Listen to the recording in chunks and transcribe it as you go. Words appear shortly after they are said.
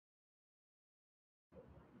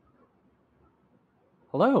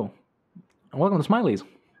Hello, and welcome to Smileys.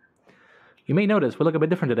 You may notice we look a bit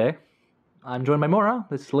different today. I'm joined by Mora.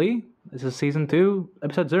 This is Lee. This is season 2,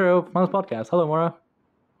 episode 0 of Smiles Podcast. Hello, Mora.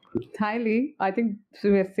 Hi, Lee. I think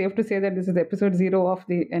we are safe to say that this is episode 0 of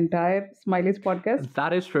the entire Smileys podcast.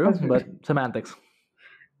 That is true, but semantics.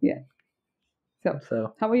 Yeah.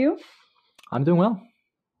 So, how are you? I'm doing well.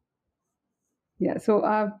 Yeah. So,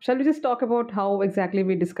 shall we just talk about how exactly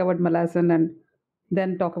we discovered Malazan and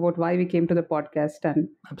then talk about why we came to the podcast and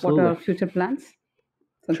Absolutely. what are our future plans?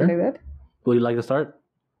 Something Sure. like that. Would you like to start?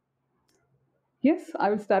 Yes, I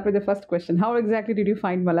will start with the first question. How exactly did you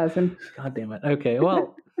find Malazan? God damn it. Okay,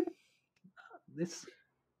 well,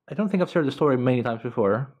 I don't think I've shared the story many times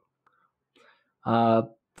before. The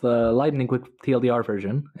lightning quick TLDR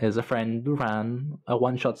version is a friend who ran a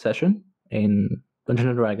one-shot session in Dungeons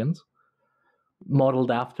and Dragons,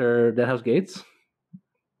 modeled after Deadhouse Gates,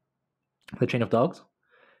 the Chain of Dogs.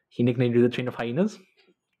 He nicknamed it the Chain of Hyenas,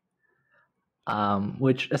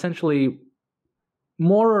 which essentially,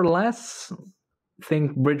 more or less,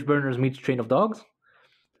 think Bridge Burners meets Chain of Dogs.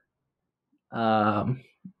 Now,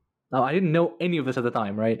 I didn't know any of this at the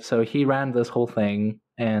time, right? So he ran this whole thing,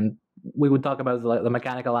 and we would talk about the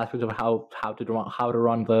mechanical aspects of how to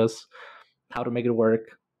run this, how to make it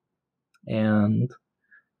work, and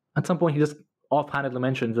at some point he just offhandedly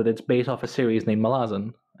mentions that it's based off a series named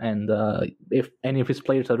Malazan, and if any of his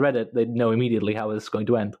players had read it, they'd know immediately how it's going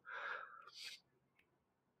to end.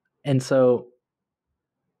 And so,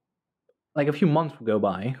 like, a few months would go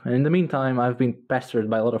by, and in the meantime, I've been pestered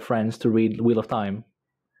by a lot of friends to read Wheel of Time,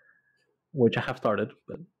 which I have started,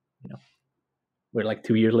 but we're like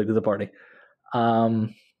 2 years late to the party.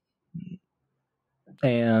 And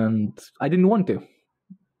I didn't want to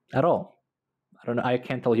at all. I don't know. I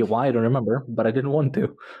can't tell you why. I don't remember, but I didn't want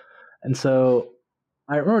to. And so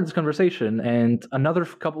I remember this conversation, and another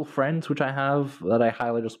couple friends, which I have that I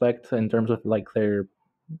highly respect in terms of like their,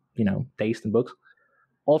 taste in books,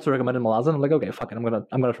 also recommended Malazan. I'm like, okay, fuck it, I'm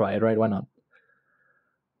gonna try it, right? Why not?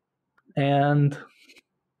 And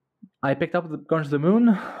I picked up the Guardians of the Moon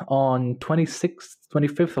on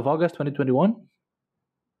 25th of August, 2021.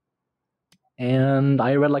 And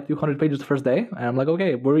I read like 200 pages the first day, and I'm like,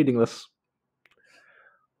 okay, we're reading this.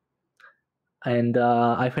 And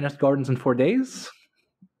I finished Gardens in 4 days.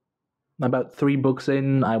 About 3 books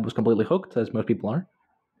in, I was completely hooked, as most people are.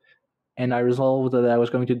 And I resolved that I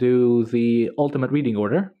was going to do the ultimate reading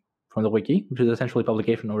order from the wiki, which is essentially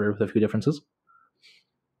publication order with a few differences.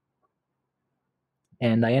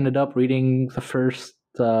 And I ended up reading the first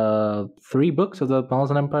 3 books of the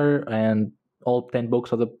Malazan Empire and all 10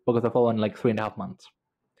 books of the Book of the Fall in like 3.5 months.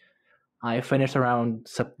 I finished around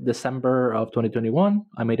December of 2021.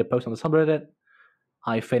 I made a post on the subreddit.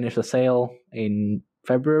 I finished the sale in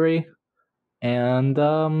February, and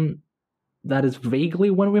that is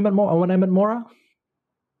vaguely when I met Mora.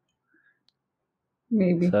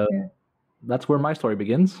 Maybe. So that's where my story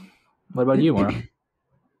begins. What about you, Mora?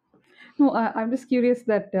 No, I'm just curious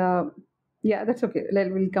that. Yeah, that's okay.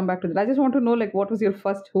 We'll come back to that. I just want to know, like, what was your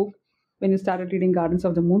first hook when you started reading Gardens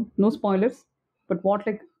of the Moon? No spoilers, but what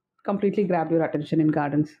completely grabbed your attention in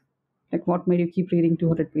Gardens? Like, what made you keep reading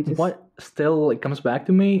 200 pages? What still comes back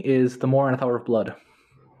to me is the Mora and Tower of Blood.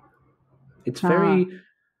 It's very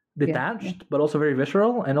detached, but also very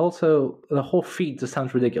visceral, and also the whole feat just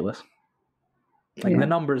sounds ridiculous. Like the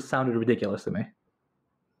numbers sounded ridiculous to me.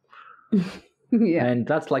 Yeah. And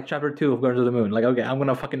that's like chapter 2 of Guardians of the Moon. Like, okay, I'm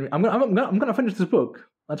gonna finish this book.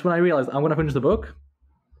 That's when I realized I'm gonna finish the book.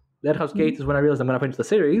 Deadhouse Gate is when I realized I'm gonna finish the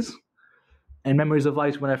series. And Memories of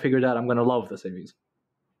Ice when I figured out I'm gonna love the series.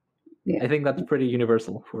 Yeah. I think that's pretty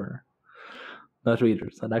universal for those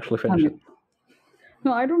readers that actually finish it.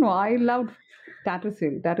 No, I don't know. I loved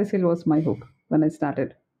Tattersail. Tattersail was my hook when I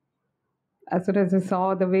started. As soon as I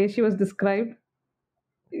saw the way she was described,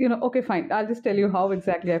 okay, fine. I'll just tell you how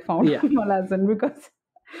exactly I found Malazan, because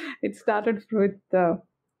it started with the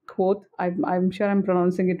quote. I'm sure I'm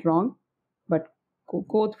pronouncing it wrong, but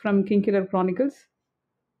quote from Kingkiller Chronicles.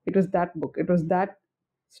 It was that book. It was that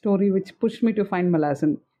story which pushed me to find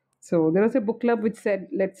Malazan. So there was a book club which said,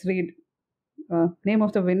 let's read Name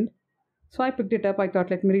of the Wind. So I picked it up. I thought,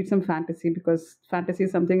 let me read some fantasy, because fantasy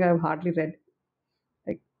is something I've hardly read.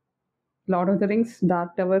 Like Lord of the Rings,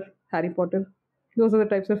 Dark Tower, Harry Potter. Those are the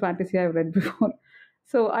types of fantasy I've read before.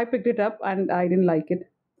 So I picked it up and I didn't like it.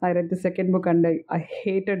 I read the second book and I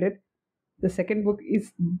hated it. The second book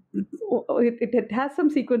it has some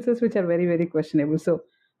sequences which are very, very questionable. So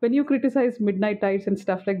when you criticize Midnight Tides and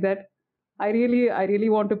stuff like that, I really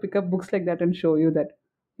want to pick up books like that and show you that,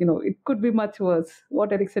 it could be much worse.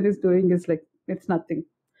 What Erickson is doing is like, it's nothing.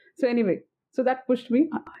 So anyway, So that pushed me.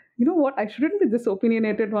 You know what? I shouldn't be this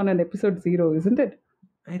opinionated on an episode 0, isn't it?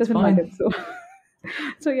 It's Doesn't mind fine. it. So,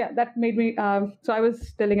 so yeah, that made me. So I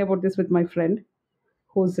was telling about this with my friend,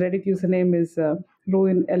 whose Reddit username is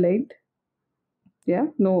Ruin Elaine. Yeah,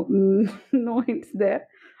 no, no hints there.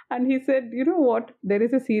 And he said, you know what? There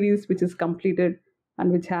is a series which is completed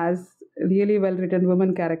and which has really well written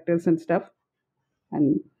women characters and stuff.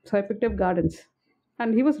 And so I picked up Gardens.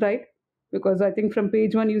 And he was right, because I think from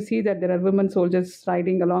page 1 you see that there are women soldiers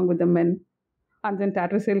riding along with the men. And then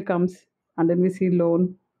Tattersail comes, and then we see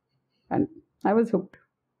Lone. And I was hooked.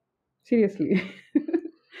 Seriously.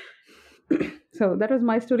 So that was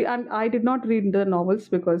my story. And I did not read the novels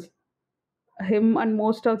because him and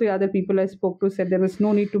most of the other people I spoke to said there was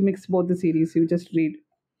no need to mix both the series. You just read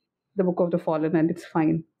the Book of the Fallen and it's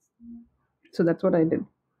fine. So that's what I did.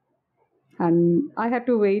 And I had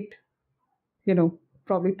to wait,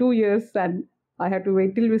 probably 2 years, and I had to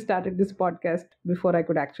wait till we started this podcast before I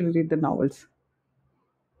could actually read the novels.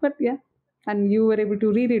 But yeah, and you were able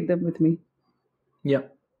to reread them with me.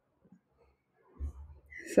 Yep.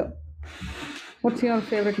 So, what's your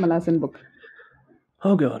favorite Malasan book?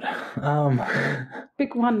 Oh god.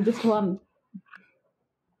 Pick one, just one.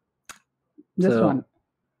 Just So, one.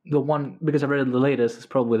 the one, because I read the latest, is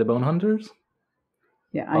probably The Bone Hunters.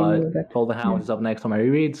 Yeah, I know But that. All the Hounds is up next on my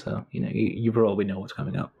reread, so you probably know what's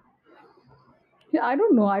coming up. Yeah, I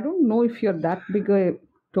don't know. I don't know if you're that big a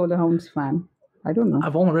Toll the Hounds fan. I don't know.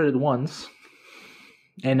 I've only read it once,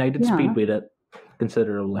 and I did Yeah. speed read it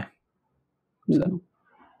considerably. No.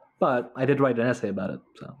 But I did write an essay about it.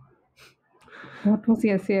 So What was the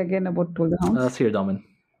essay again about Toll the Hounds? Seer Domin.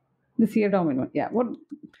 The Seer Domin one. Yeah. What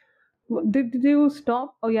did you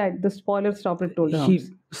stop? Oh yeah, the spoiler stopped at Toll the He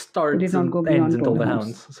Hounds. starts It did not and go beyond ends in Toll Toll the the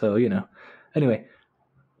Hounds. Hounds, so Anyway,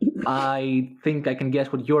 I think I can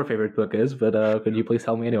guess what your favorite book is, but could you please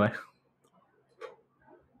tell me anyway?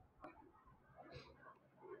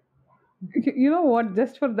 You know what?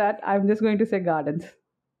 Just for that, I'm just going to say Gardens.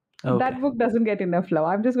 Okay. That book doesn't get enough love.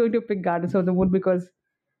 I'm just going to pick Gardens of the Moon because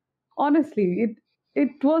honestly,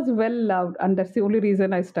 it was well loved, and that's the only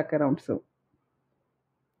reason I stuck around. So,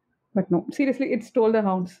 but no, seriously, it stole the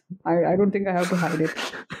hounds. I don't think I have to hide it.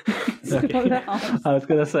 It stole the hounds. I was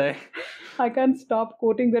gonna say. I can't stop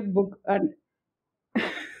quoting that book, and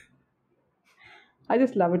I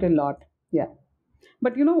just love it a lot. Yeah,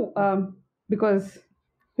 but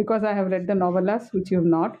because I have read the novellas, which you have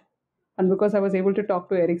not, and because I was able to talk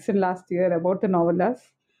to Erickson last year about the novellas,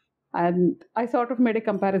 and I sort of made a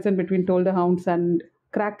comparison between Toll the Hounds and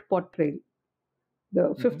Cracked Pot Trail,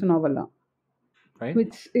 the fifth novella, Right?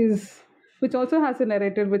 which also has a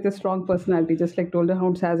narrator with a strong personality, just like Toll the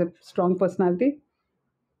Hounds has a strong personality,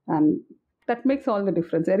 and that makes all the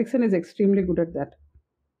difference. Erickson is extremely good at that.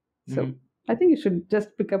 So I think you should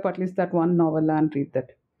just pick up at least that one novella and read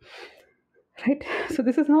that. Right. So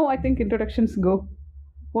this is how I think introductions go.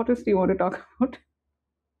 What else do you want to talk about?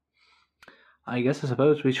 I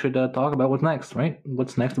suppose we should talk about what's next, right?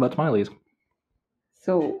 What's next about Smiley's?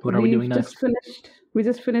 So What are we doing we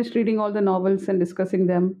just finished reading all the novels and discussing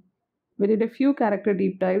them. We did a few character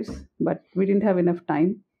deep dives, but we didn't have enough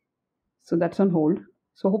time. So that's on hold.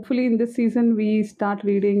 So hopefully in this season we start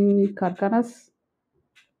reading Karkanas.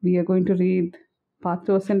 We are going to read Path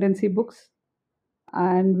to Ascendancy books.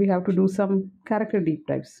 And we have to do some character deep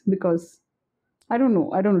dives because I don't know.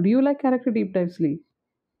 Do you like character deep dives, Lee?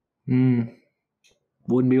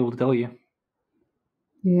 Wouldn't be able to tell you.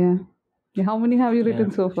 Yeah. How many have you written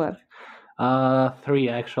so far? 3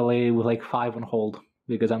 actually, with like 5 on hold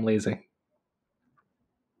because I'm lazy.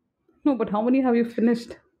 No, but how many have you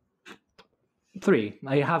finished? 3.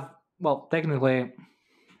 I have, well, technically,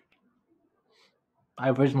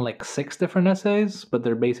 I've written like 6 different essays, but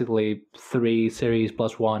they're basically 3 series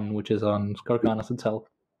plus 1, which is on Karkanas itself.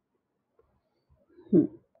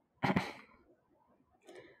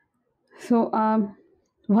 So,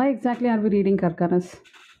 why exactly are we reading Karkanas?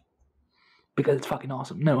 Because it's fucking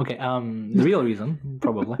awesome. No, okay. The real reason,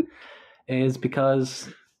 probably, is because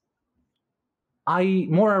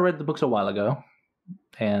Maura read the books a while ago,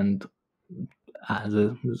 and as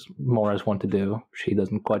Maura's want to do, she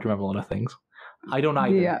doesn't quite remember a lot of things. I don't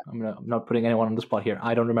either. Yeah. I'm not putting anyone on the spot here.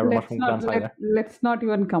 I don't remember much from Guns either. Let's not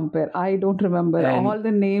even compare. I don't remember all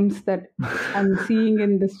the names that I'm seeing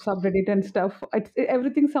in this subreddit and stuff.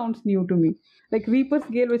 Everything sounds new to me. Like Reaper's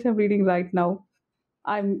Gale, which I'm reading right now,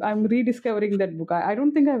 I'm rediscovering that book. I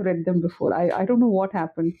don't think I've read them before. I don't know what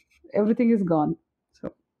happened. Everything is gone.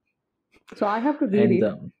 So I have to read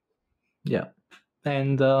it. Yeah.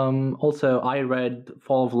 And also, I read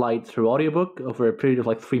Fall of Light through audiobook over a period of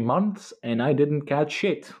like 3 months, and I didn't catch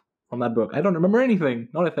shit from that book. I don't remember anything,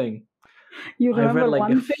 not a thing. You I've read remember like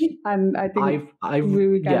one thing, and I think I've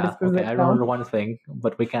we can yeah, discuss okay, that I now. remember one thing,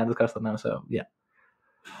 but we can't discuss that now. So yeah,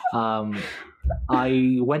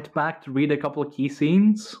 I went back to read a couple of key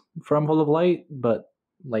scenes from Full of Light, but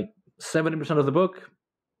like 70% of the book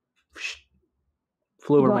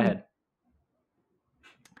flew over my Gone.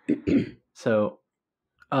 head. So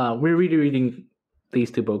we're really reading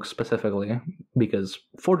these two books specifically because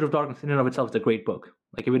Forge of Darkness in and of itself is a great book.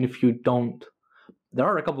 Like even if you don't, there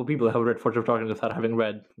are a couple of people who have read Forge of Darkness without having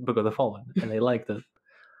read Book of the Fallen, and they liked it.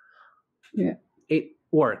 Yeah. It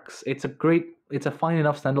works. It's a fine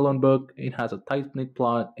enough standalone book. It has a tight knit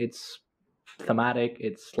plot. It's thematic.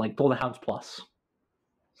 It's like Toll the Hounds plus.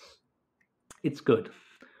 It's good.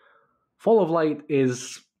 Fall of Light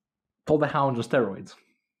is Toll the Hounds on steroids,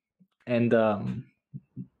 and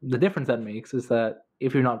the difference that makes is that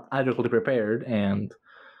if you're not adequately prepared, and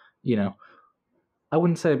you know, I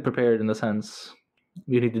wouldn't say prepared in the sense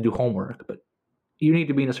you need to do homework, but you need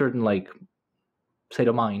to be in a certain like state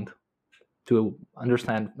of mind to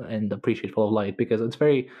understand and appreciate Fall of Light because it's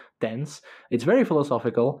very dense, it's very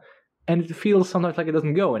philosophical, and it feels sometimes like it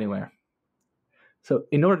doesn't go anywhere. So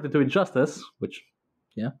in order to do it justice, which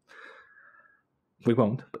yeah, we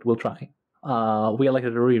won't, but we'll try, we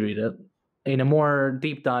elected to reread it in a more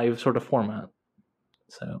deep dive sort of format.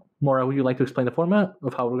 So, Maura, would you like to explain the format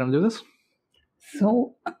of how we're going to do this?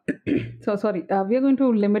 So, so sorry. We are going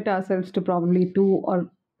to limit ourselves to probably 2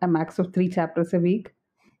 or a max of 3 chapters a week.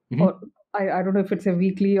 Mhm. Or I don't know if it's a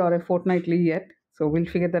weekly or a fortnightly yet. So we'll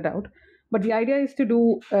figure that out. But the idea is to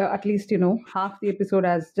do at least, half the episode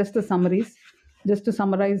as just the summaries, just to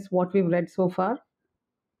summarize what we've read so far,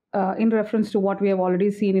 in reference to what we have already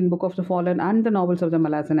seen in Book of the Fallen and the novels of the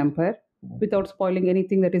Malazan Empire, without spoiling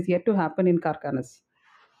anything that is yet to happen in Karkanas.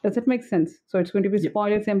 Does it make sense? So it's going to be Yep.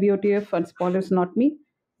 spoilers MBOTF and spoilers not me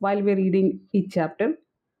while we're reading each chapter.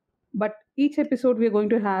 But each episode we are going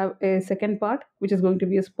to have a second part, which is going to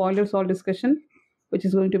be a spoilers all discussion, which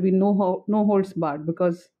is going to be no holds barred.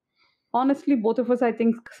 Because honestly, both of us I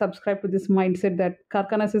think subscribe to this mindset that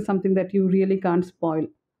Karkanas is something that you really can't spoil.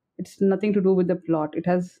 It's nothing to do with the plot. It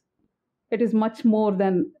is much more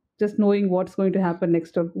than just knowing what's going to happen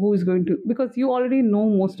next or who is going to, because you already know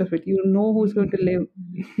most of it. You know who's going to live,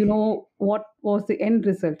 you know what was the end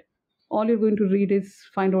result. All you're going to read is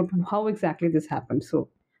find out how exactly this happened. So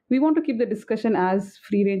we want to keep the discussion as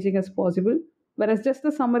free ranging as possible, whereas just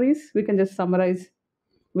the summaries we can just summarize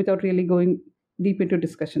without really going deep into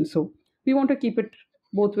discussion. So we want to keep it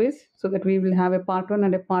both ways so that we will have a part 1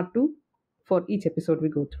 and a part 2 for each episode we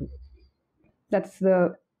go through. That's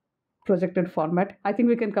the projected format. I think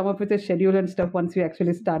we can come up with a schedule and stuff once we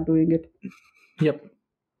actually start doing it. Yep.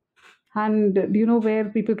 And do you know where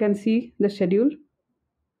people can see the schedule?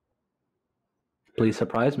 Please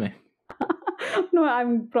surprise me. No,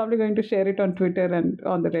 I'm probably going to share it on Twitter and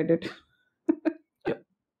on the Reddit. Yep.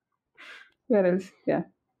 Where else? Yeah.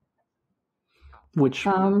 Which,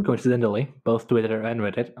 coincidentally, both Twitter and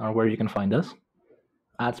Reddit are where you can find us.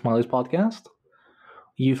 At Smiley's Podcast,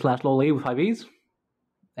 u/Loli with 5 E's,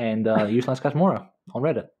 and u/Casmora on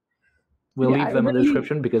Reddit. We'll Yeah, leave them in the really-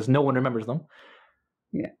 description because no one remembers them.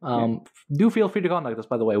 Yeah. Do feel free to contact us,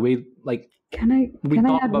 by the way. We Can I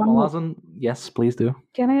talk add about one more? Malazan. Yes, please do.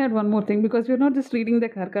 Can I add one more thing? Because we're not just reading the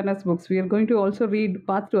Karkanas books, we are going to also read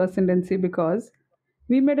Path to Ascendancy because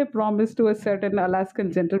we made a promise to a certain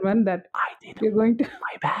Alaskan gentleman that I did. we're going to.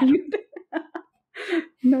 My bad.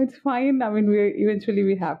 No, it's fine. I mean,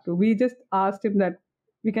 we have to. We just asked him that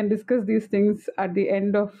we can discuss these things at the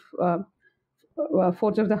end of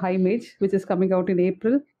Forge of the High Mage, which is coming out in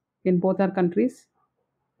April in both our countries,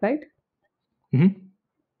 right? Mm-hmm.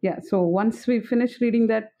 Yeah. So once we finish reading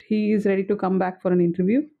that, he is ready to come back for an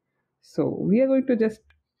interview. So we are going to just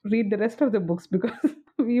read the rest of the books because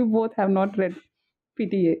we both have not read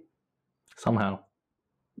PTA. Somehow.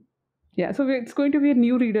 Yeah. So it's going to be a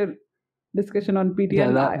new reader discussion on PTA. Yeah,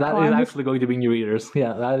 and that is actually going to be new readers.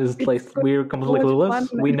 Yeah, that is like we're completely so clueless. much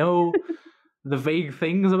fun. We know the vague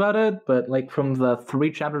things about it, but like from the 3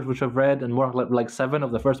 chapters which I've read and more like 7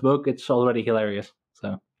 of the first book, it's already hilarious.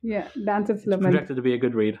 So Yeah, Dancer's it's Lament. projected to be a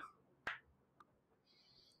good read.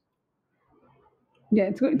 Yeah,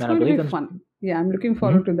 it's going I to believe be I'm- fun. Yeah, I'm looking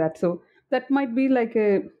forward to that. So that might be like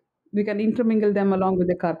we can intermingle them along with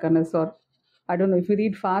the Karkanas, or I don't know, if we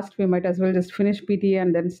read fast, we might as well just finish PTA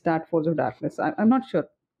and then start Force of Darkness. I'm not sure.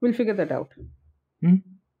 We'll figure that out. Hmm?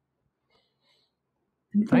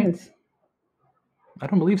 Anything Right. else? I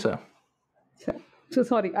don't believe so. So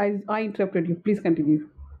sorry, I interrupted you. Please continue.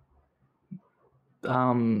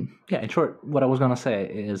 Yeah, in short, what I was gonna say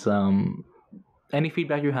is any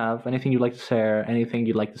feedback you have, anything you'd like to share, anything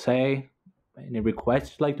you'd like to say, any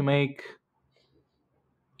requests you'd like to make,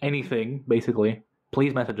 anything, basically,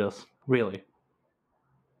 please message us. Really.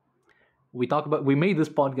 We made this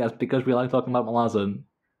podcast because we like talking about Malazan.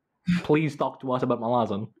 Please talk to us about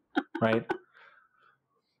Malazan, right?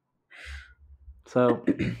 So,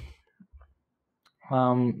 the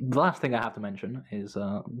last thing I have to mention is,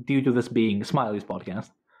 due to this being Smiley's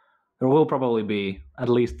podcast, there will probably be at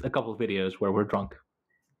least a couple of videos where we're drunk.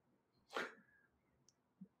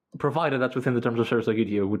 Provided that's within the terms of service of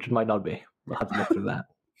YouTube, which it might not be. We'll have to look through that.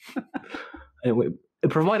 Anyway,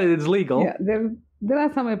 provided it's legal. Yeah, there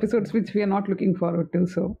are some episodes which we are not looking forward to.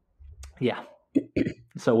 So Yeah.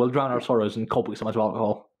 So we'll drown our sorrows and cope with so much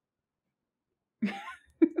alcohol.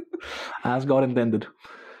 As God intended.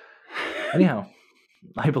 Anyhow,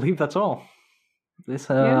 I believe that's all.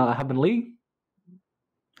 I have been Lee.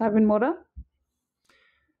 I've been Mora.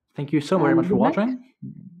 Thank you so very And much for good night. watching.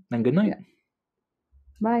 And good night.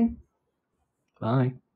 Bye. Bye.